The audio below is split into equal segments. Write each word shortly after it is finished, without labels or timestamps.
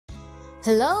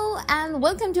Hello and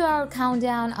welcome to our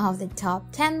countdown of the top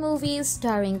 10 movies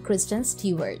starring Kristen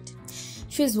Stewart.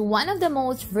 She is one of the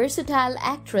most versatile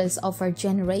actresses of our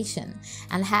generation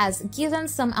and has given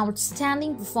some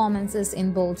outstanding performances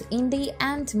in both indie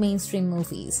and mainstream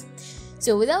movies.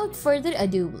 So without further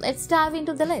ado, let's dive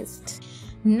into the list.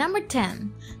 Number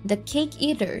 10, The Cake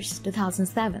Eaters,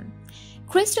 2007.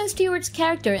 Kristen Stewart's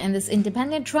character in this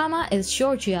independent drama is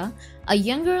Georgia, a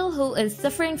young girl who is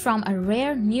suffering from a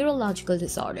rare neurological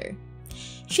disorder.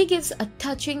 She gives a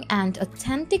touching and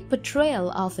authentic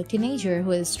portrayal of a teenager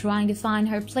who is trying to find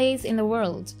her place in the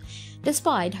world,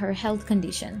 despite her health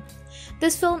condition.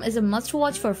 This film is a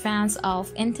must-watch for fans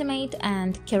of intimate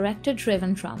and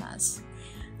character-driven dramas.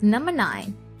 Number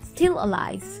 9, Still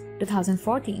Alive,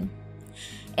 2014.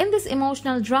 In this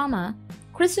emotional drama,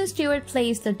 Kristen Stewart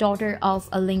plays the daughter of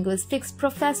a linguistics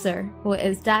professor who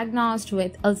is diagnosed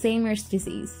with Alzheimer's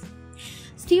disease.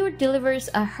 Stewart delivers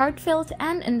a heartfelt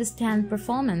and understanding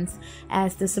performance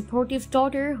as the supportive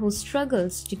daughter who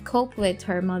struggles to cope with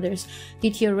her mother's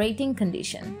deteriorating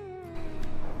condition.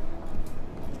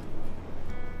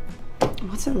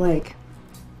 What's it like?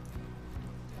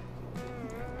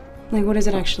 Like, what does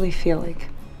it actually feel like?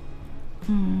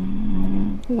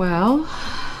 Well,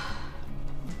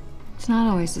 it's not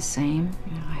always the same.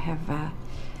 You know, I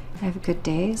have good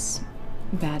days,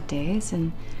 bad days,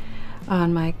 and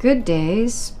on my good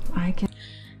days, I can...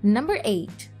 Number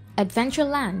 8,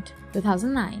 Adventureland,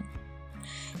 2009.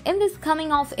 In this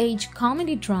coming-of-age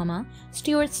comedy drama,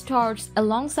 Stewart stars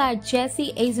alongside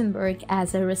Jesse Eisenberg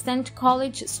as a recent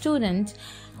college student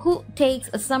who takes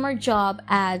a summer job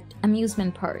at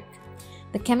amusement park.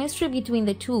 The chemistry between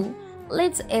the two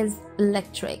leads is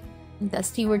electric. The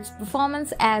Stewart's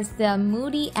performance as the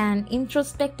moody and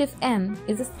introspective M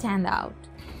is a standout.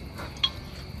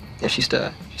 Yeah, she used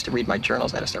to read my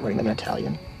journals. I had to start writing them in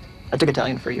Italian. I took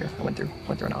Italian for a year. I went through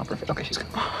an opera. Okay, she's good.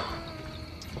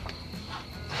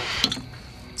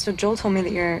 So Joel told me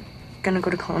that you're gonna go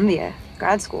to Columbia,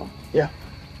 grad school. Yeah.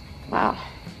 Wow.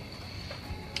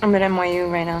 I'm at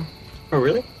NYU right now. Oh,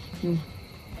 really? Oh,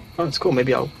 that's cool.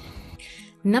 Maybe I'll...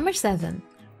 Number 7,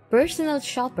 Personal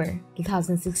Shopper,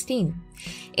 2016.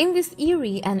 In this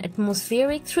eerie and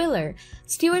atmospheric thriller,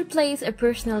 Stewart plays a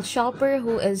personal shopper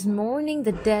who is mourning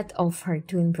the death of her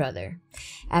twin brother.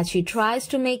 As she tries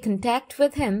to make contact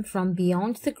with him from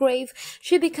beyond the grave,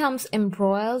 she becomes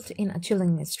embroiled in a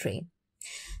chilling mystery.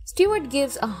 Stewart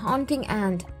gives a haunting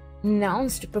and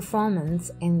nuanced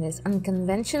performance in this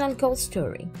unconventional ghost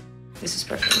story. This is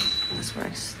perfect. This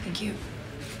works. Thank you.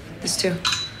 This too.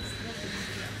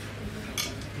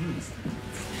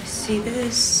 See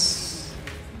this?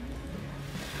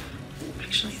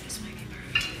 Actually, this might be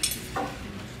perfect.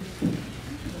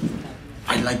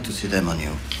 I'd like to see them on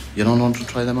you. You don't want to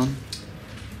try them on?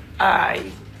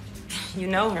 You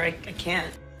know her. I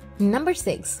can't. Number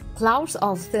 6, Clouds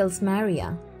of SILS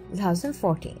Maria,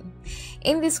 2014.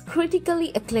 In this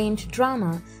critically acclaimed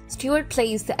drama, Stewart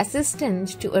plays the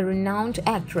assistant to a renowned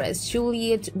actress,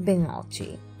 Juliette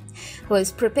Binoche, who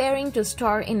is preparing to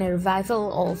star in a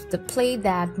revival of the play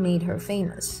that made her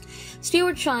famous.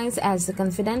 Stewart shines as the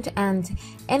confident and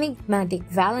enigmatic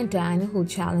Valentine who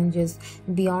challenges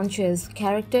Binoche's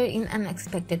character in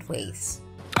unexpected ways.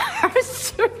 Her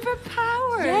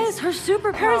superpowers! Yes, her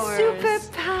superpowers. Her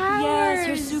superpowers! Yes,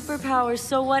 her superpowers.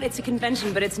 So what? It's a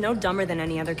convention, but it's no dumber than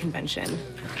any other convention.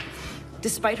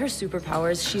 Despite her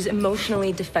superpowers, she's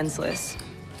emotionally defenseless.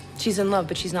 She's in love,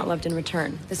 but she's not loved in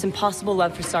return. This impossible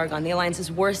love for Sargon, the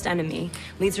Alliance's worst enemy,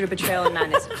 leads her to betrayal and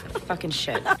madness. Fucking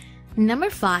shit.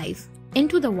 Number 5,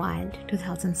 Into the Wild,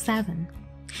 2007.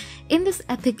 In this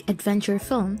epic adventure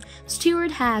film,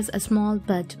 Stewart has a small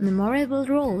but memorable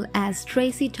role as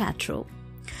Tracy Tatro,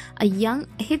 a young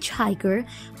hitchhiker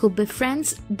who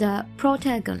befriends the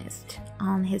protagonist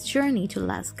on his journey to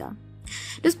Alaska.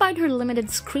 Despite her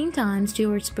limited screen time,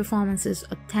 Stewart's performance is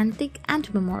authentic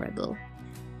and memorable.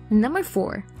 Number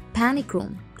 4, Panic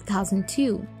Room,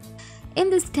 2002. In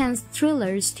this tense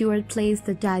thriller, Stewart plays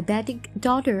the diabetic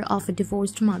daughter of a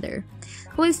divorced mother,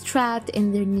 who is trapped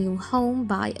in their new home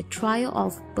by a trio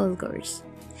of burglars.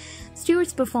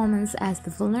 Stewart's performance as the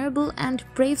vulnerable and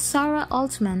brave Sarah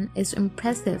Altman is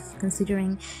impressive,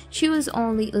 considering she was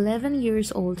only 11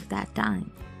 years old that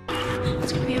time.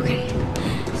 It's gonna be okay.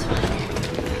 It's fine.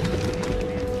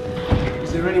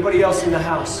 Is there anybody else in the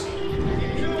house?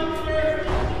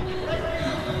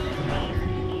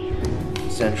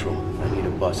 Central. I need a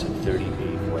bus at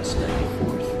 30B West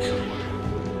 94th.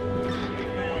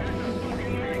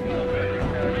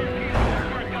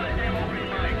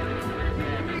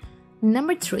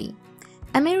 Number 3,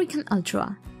 American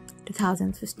Ultra,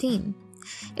 2015.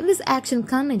 In this action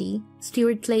comedy,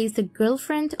 Stewart plays the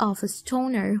girlfriend of a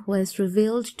stoner who is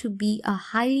revealed to be a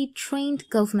highly trained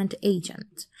government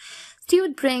agent.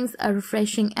 Stewart brings a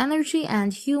refreshing energy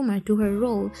and humor to her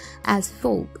role as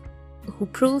Phoebe, who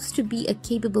proves to be a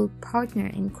capable partner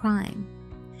in crime.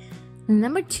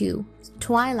 Number 2.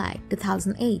 Twilight,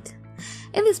 2008.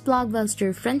 In this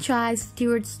blockbuster franchise,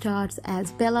 Stewart stars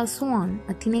as Bella Swan,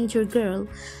 a teenager girl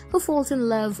who falls in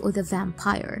love with a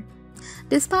vampire.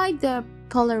 Despite the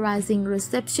polarizing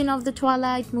reception of the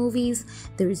Twilight movies,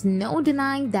 there is no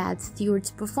denying that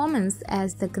Stewart's performance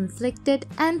as the conflicted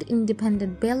and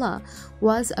independent Bella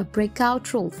was a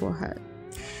breakout role for her.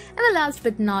 And the last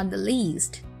but not the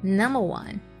least, number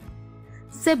 1.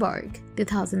 SEBERG,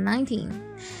 2019.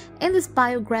 In this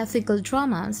biographical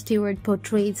drama, Stewart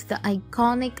portrays the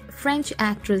iconic French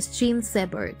actress Jean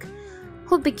SEBERG,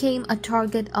 who became a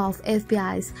target of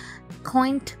FBI's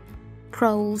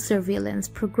Cointreau surveillance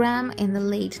program in the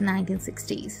late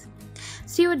 1960s.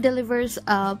 Stewart delivers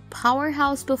a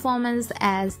powerhouse performance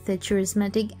as the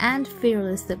charismatic and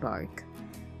fearless SEBERG,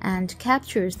 and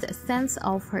captures the sense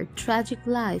of her tragic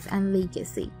life and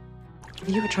legacy.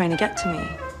 You were trying to get to me.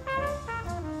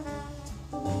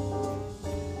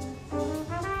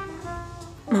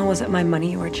 Well, was it my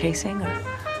money you were chasing, or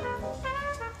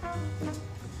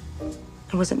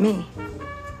was it me?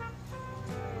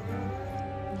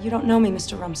 You don't know me,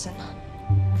 Mr. Rumson.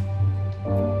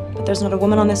 But there's not a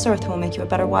woman on this earth who will make you a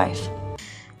better wife.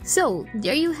 So,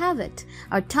 there you have it,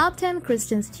 our top 10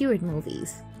 Kristen Stewart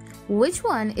movies. Which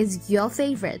one is your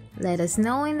favorite? Let us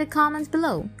know in the comments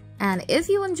below. And if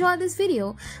you enjoyed this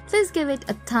video, please give it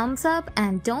a thumbs up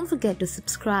and don't forget to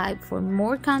subscribe for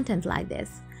more content like this.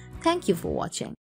 Thank you for watching.